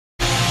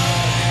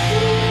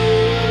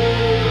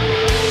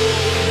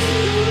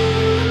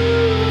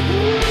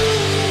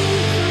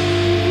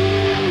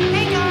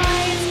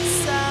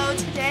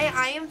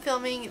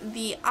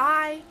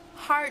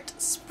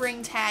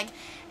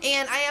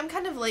And I am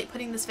kind of late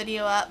putting this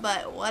video up,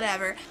 but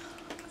whatever.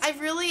 I've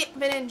really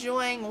been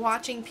enjoying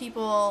watching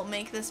people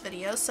make this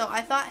video, so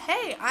I thought,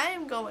 hey, I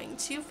am going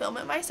to film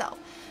it myself.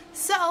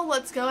 So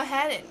let's go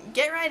ahead and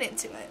get right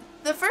into it.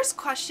 The first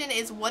question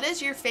is, what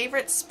is your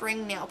favorite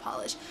spring nail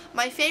polish?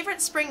 My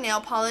favorite spring nail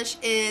polish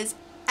is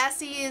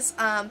Essie's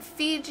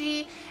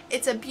Fiji.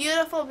 It's a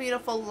beautiful,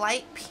 beautiful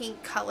light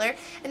pink color,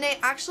 and I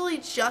actually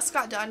just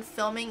got done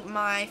filming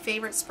my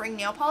favorite spring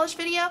nail polish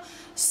video,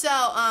 so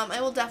I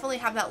will definitely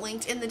have that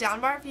linked in the down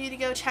bar for you to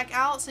go check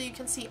out so you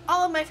can see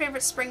all of my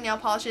favorite spring nail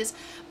polishes.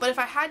 But if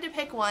I had to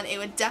pick one, it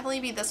would definitely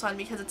be this one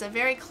because it's a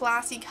very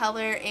classy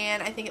color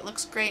and I think it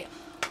looks great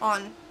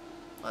on,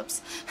 I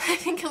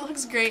think it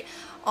looks great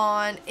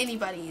on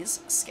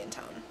anybody's skin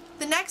tone.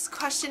 The next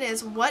question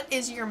is, what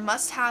is your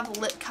must-have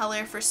lip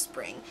color for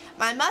spring?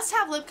 My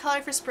must-have lip color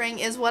for spring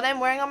is what I'm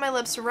wearing on my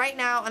lips right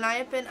now, and I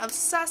have been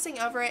obsessing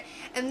over it,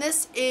 and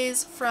this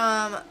is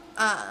from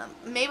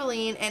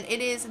Maybelline, and it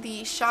is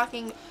the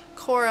Shocking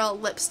Coral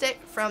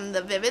lipstick from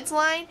the Vivids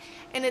line,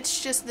 and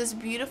it's just this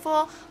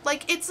beautiful,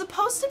 like, it's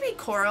supposed to be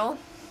coral,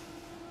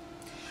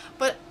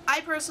 but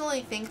I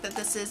personally think that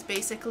this is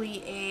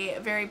basically a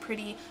very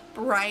pretty,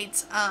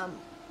 bright,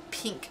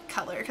 pink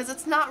color, because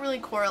it's not really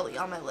corally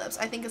on my lips.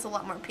 I think it's a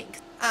lot more pink.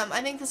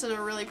 I think this is a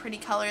really pretty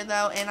color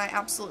though, and I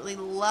absolutely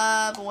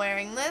love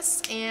wearing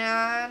this,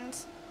 and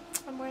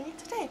I'm wearing it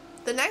today.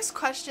 The next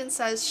question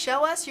says,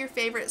 show us your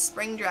favorite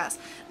spring dress.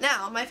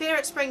 Now, my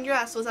favorite spring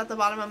dress was at the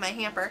bottom of my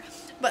hamper,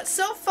 but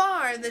so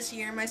far this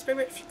year, my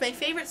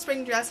favorite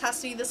spring dress has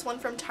to be this one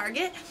from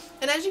Target,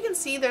 and as you can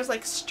see, there's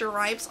like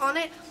stripes on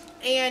it,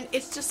 and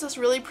it's just this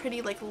really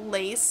pretty like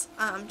lace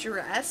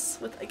dress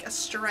with like a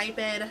striped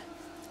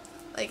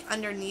like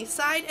underneath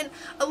side, and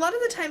a lot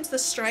of the times the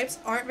stripes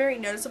aren't very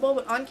noticeable,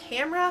 but on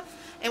camera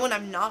and when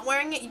I'm not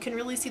wearing it you can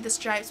really see the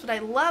stripes. But I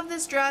love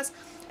this dress,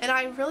 and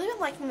I've really been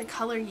liking the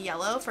color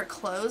yellow for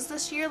clothes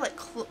this year.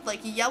 Like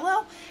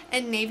yellow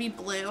and navy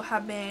blue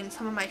have been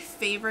some of my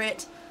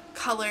favorite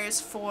colors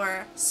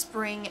for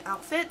spring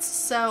outfits,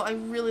 so I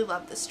really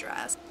love this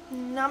dress.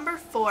 Number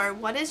 4,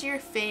 what is your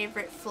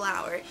favorite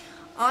flower?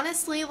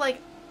 Honestly, like,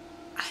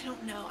 I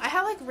don't know. I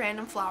have like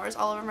random flowers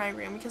all over my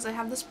room because I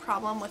have this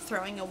problem with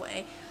throwing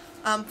away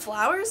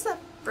flowers that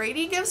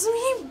Brady gives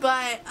me,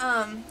 but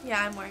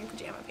yeah, I'm wearing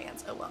pajama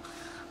pants. Oh well.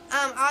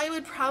 I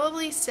would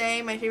probably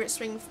say my favorite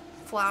spring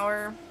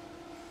flower,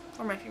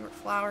 or my favorite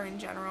flower in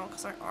general,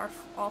 because are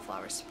all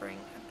flowers spring?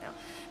 I don't know.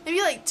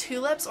 Maybe like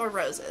tulips or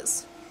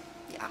roses.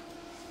 Yeah.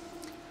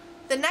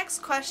 The next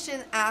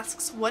question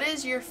asks, what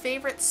is your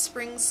favorite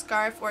spring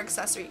scarf or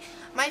accessory?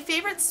 My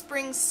favorite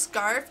spring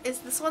scarf is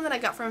this one that I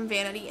got from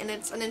Vanity, and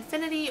it's an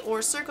infinity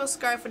or circle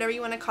scarf, whatever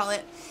you want to call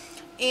it,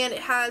 and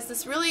it has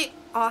this really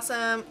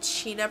awesome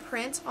cheetah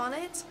print on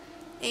it,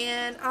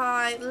 and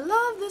I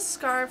love this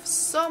scarf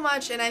so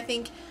much, and I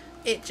think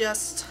it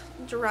just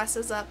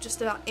dresses up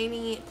just about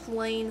any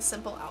plain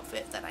simple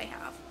outfit that I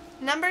have.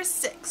 Number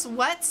 6,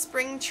 what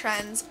spring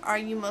trends are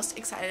you most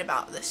excited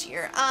about this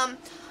year?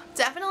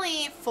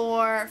 Definitely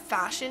for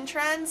fashion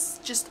trends,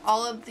 just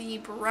all of the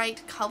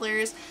bright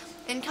colors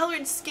and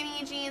colored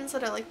skinny jeans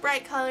that are like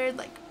bright colored,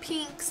 like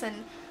pinks,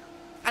 and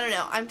I don't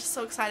know, I'm just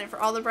so excited for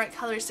all the bright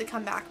colors to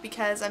come back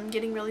because I'm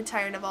getting really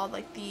tired of all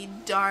like the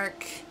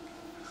dark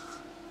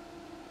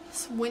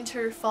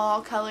winter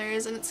fall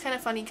colors, and it's kind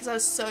of funny because I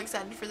was so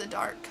excited for the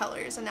dark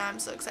colors and now I'm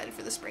so excited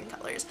for the spring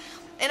colors.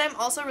 And I'm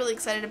also really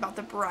excited about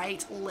the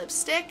bright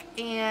lipstick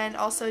and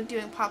also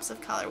doing pops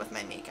of color with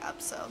my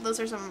makeup. So those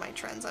are some of my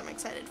trends I'm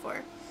excited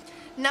for.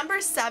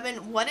 Number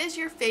 7, what is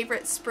your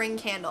favorite spring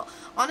candle?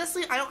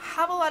 Honestly, I don't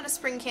have a lot of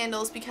spring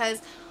candles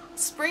because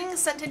spring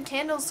scented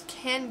candles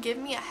can give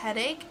me a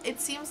headache,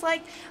 it seems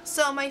like.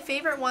 So my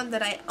favorite one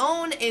that I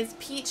own is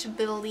Peach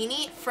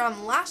Bellini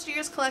from last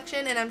year's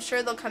collection, and I'm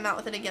sure they'll come out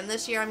with it again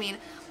this year. I mean,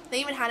 they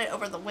even had it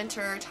over the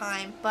winter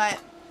time, but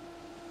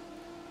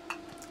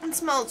it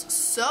smells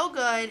so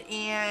good,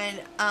 and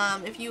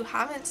if you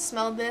haven't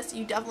smelled this,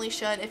 you definitely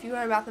should. If you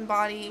are a Bath &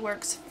 Body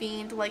Works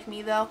fiend like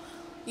me though,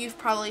 you've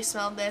probably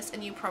smelled this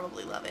and you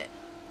probably love it.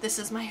 This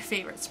is my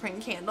favorite spring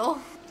candle.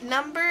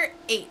 Number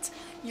 8,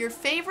 your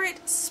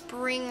favorite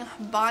spring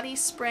body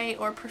spray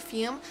or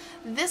perfume.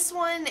 This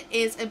one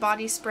is a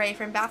body spray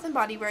from Bath &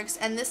 Body Works,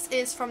 and this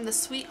is from the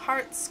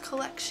Sweethearts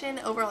collection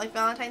over like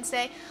Valentine's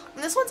Day.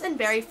 And this one's in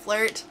Berry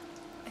Flirt.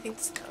 I think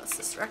this goes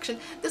this direction.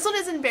 This one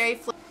is in Berry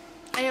Flirt.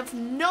 I have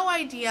no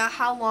idea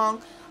how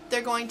long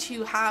they're going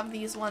to have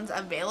these ones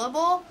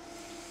available.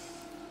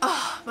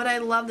 Oh, but I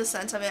love the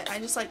scent of it. I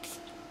just like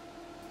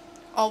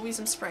always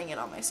am spraying it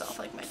on myself,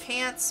 like my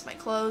pants, my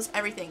clothes,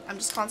 everything. I'm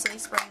just constantly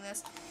spraying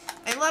this.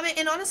 I love it,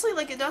 and honestly,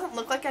 like, it doesn't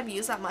look like I've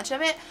used that much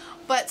of it,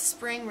 but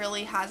spring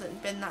really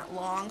hasn't been that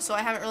long, so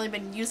I haven't really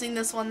been using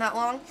this one that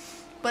long,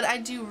 but I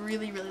do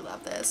really, really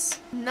love this.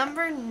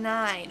 Number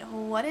 9,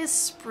 what is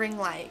spring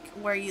like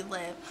where you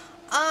live?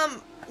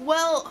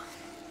 Well,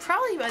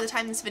 probably by the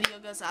time this video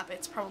goes up,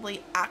 it's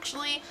probably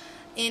actually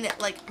in,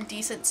 like,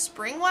 decent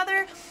spring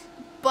weather,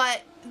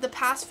 but the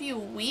past few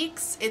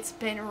weeks, it's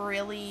been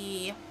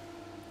really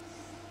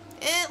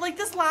like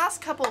this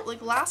last couple,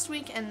 like last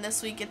week and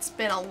this week, it's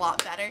been a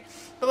lot better.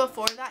 But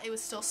before that, it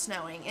was still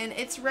snowing. And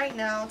it's right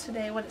now,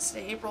 today, what is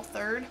today, April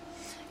 3rd?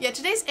 Yeah,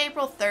 today's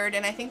April 3rd,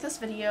 and I think this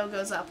video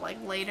goes up like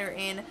later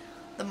in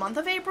the month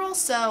of April,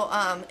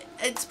 so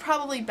it's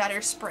probably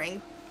better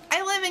spring.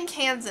 I live in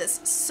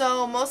Kansas,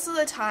 so most of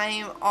the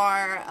time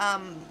our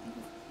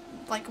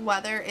like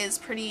weather is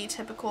pretty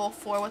typical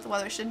for what the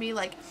weather should be.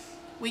 Like,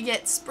 we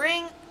get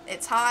spring,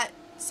 it's hot,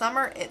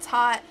 summer, it's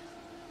hot,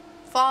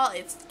 fall,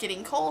 it's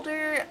getting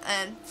colder,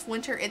 and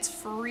winter, it's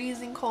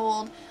freezing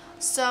cold.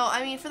 So,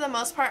 I mean, for the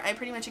most part, I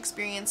pretty much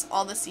experience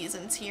all the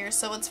seasons here,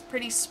 so it's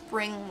pretty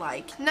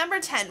spring-like.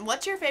 Number 10,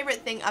 what's your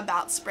favorite thing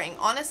about spring?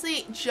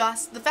 Honestly,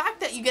 just the fact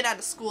that you get out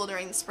of school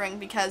during the spring,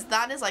 because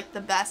that is, like,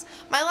 the best.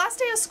 My last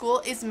day of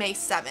school is May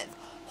 7th.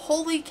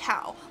 Holy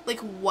cow.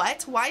 Like,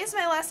 what? Why is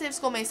my last day of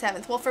school May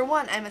 7th? Well, for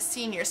one, I'm a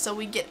senior, so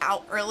we get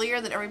out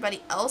earlier than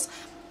everybody else.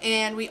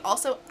 And we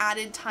also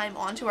added time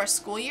onto our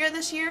school year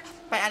this year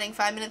by adding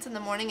 5 minutes in the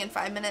morning and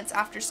 5 minutes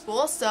after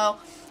school. So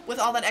with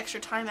all that extra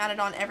time added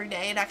on every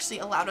day, it actually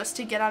allowed us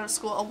to get out of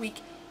school a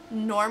week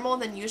normal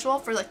than usual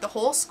for like the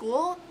whole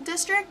school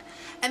district.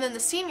 And then the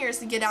seniors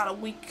get out a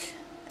week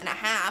and a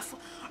half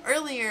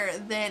earlier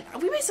than,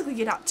 we basically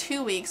get out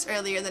 2 weeks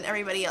earlier than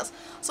everybody else.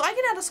 So I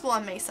get out of school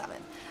on May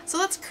 7th. So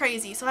that's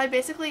crazy. So I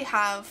basically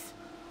have,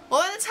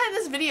 well, by the time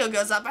this video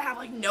goes up, I have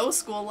like no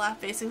school left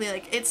basically.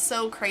 Like, it's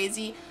so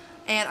crazy.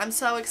 And I'm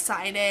so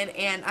excited,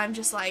 and I'm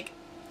just like,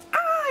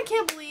 I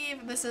can't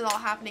believe this is all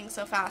happening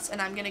so fast,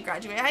 and I'm going to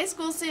graduate high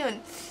school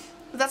soon.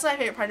 But that's my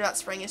favorite part about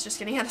spring, is just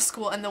getting out of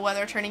school and the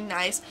weather turning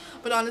nice.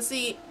 But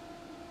honestly,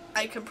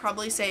 I could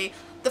probably say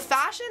the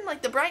fashion,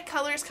 like the bright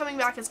colors coming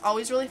back, is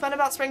always really fun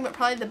about spring, but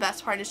probably the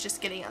best part is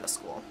just getting out of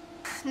school.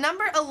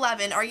 Number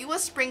 11, are you a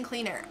spring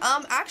cleaner?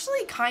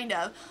 Actually, kind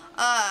of.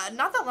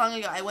 Not that long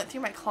ago, I went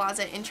through my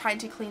closet and tried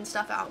to clean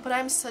stuff out, but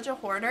I'm such a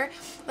hoarder.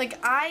 Like,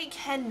 I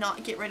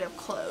cannot get rid of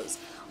clothes.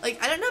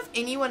 Like, I don't know if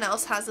anyone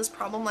else has this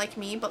problem like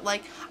me, but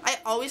like, I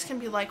always can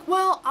be like,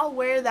 well, I'll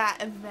wear that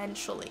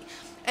eventually.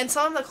 And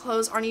some of the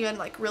clothes aren't even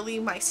like really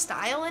my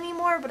style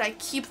anymore, but I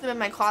keep them in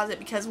my closet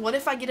because what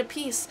if I get a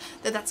piece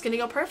that's gonna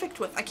go perfect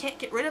with? I can't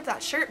get rid of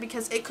that shirt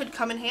because it could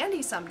come in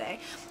handy someday.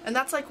 And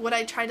that's like what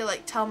I try to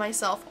like tell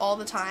myself all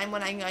the time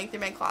when I'm going through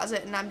my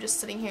closet, and I'm just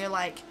sitting here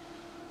like,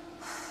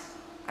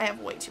 I have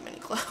way too many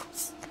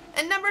clothes.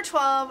 And number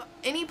 12,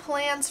 any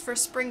plans for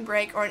spring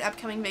break or an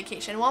upcoming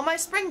vacation? Well, my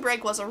spring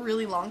break was a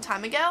really long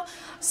time ago,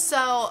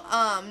 so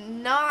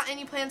not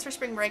any plans for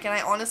spring break, and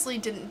I honestly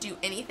didn't do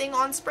anything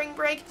on spring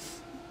break.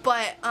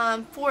 But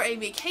for a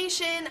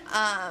vacation,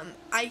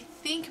 I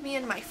think me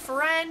and my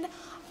friend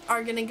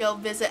are gonna go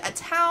visit a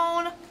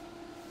town.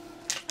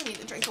 I need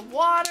a drink of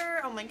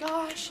water, oh my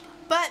gosh.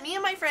 But me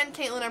and my friend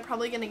Caitlin are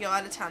probably gonna go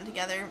out of town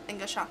together and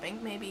go shopping,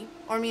 maybe.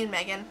 Or me and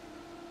Megan,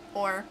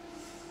 or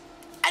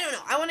I don't know.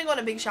 I want to go on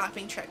a big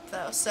shopping trip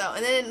though. So,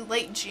 and then in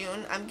late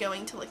June, I'm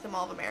going to like the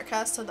Mall of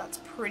America, so that's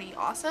pretty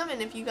awesome.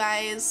 And if you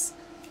guys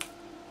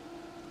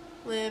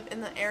live in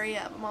the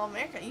area of Mall of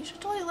America, you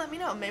should totally let me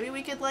know. Maybe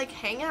we could like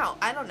hang out.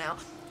 I don't know.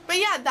 But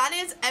yeah, that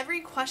is every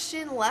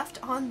question left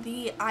on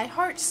the I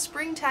Heart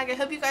Spring tag. I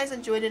hope you guys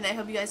enjoyed it, and I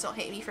hope you guys don't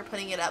hate me for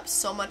putting it up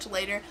so much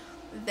later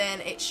than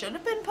it should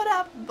have been put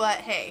up. But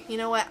hey, you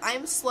know what?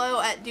 I'm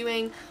slow at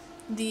doing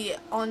the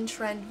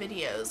on-trend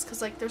videos,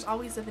 because like there's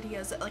always the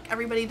videos that like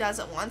everybody does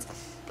at once,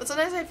 but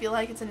sometimes I feel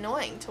like it's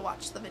annoying to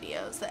watch the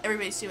videos that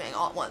everybody's doing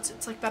all at once.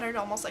 It's like better to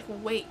almost like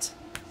wait.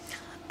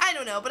 I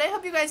don't know, but I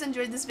hope you guys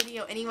enjoyed this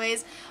video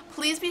anyways.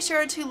 Please be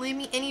sure to leave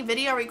me any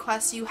video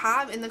requests you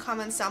have in the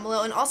comments down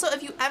below, and also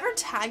if you ever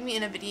tag me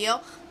in a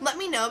video, let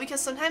me know,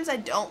 because sometimes I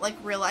don't like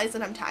realize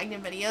that I'm tagged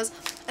in videos,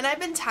 and I've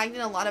been tagged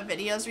in a lot of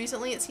videos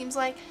recently, it seems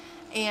like,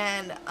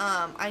 and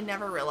I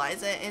never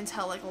realize it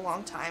until like a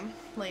long time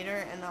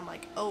later, and I'm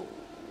like, oh,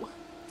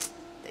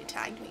 they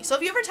tagged me. So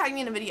if you ever tag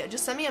me in a video,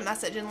 just send me a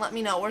message and let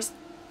me know, or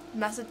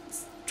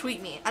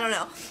tweet me, I don't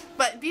know,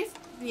 but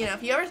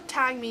if you ever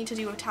tag me to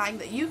do a tag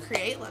that you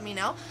create, let me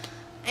know.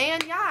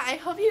 And yeah, I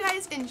hope you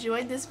guys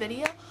enjoyed this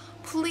video.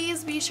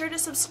 Please be sure to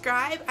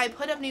subscribe. I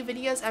put up new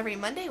videos every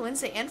Monday,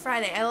 Wednesday, and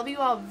Friday. I love you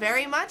all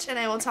very much, and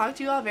I will talk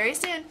to you all very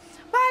soon.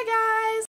 Bye guys!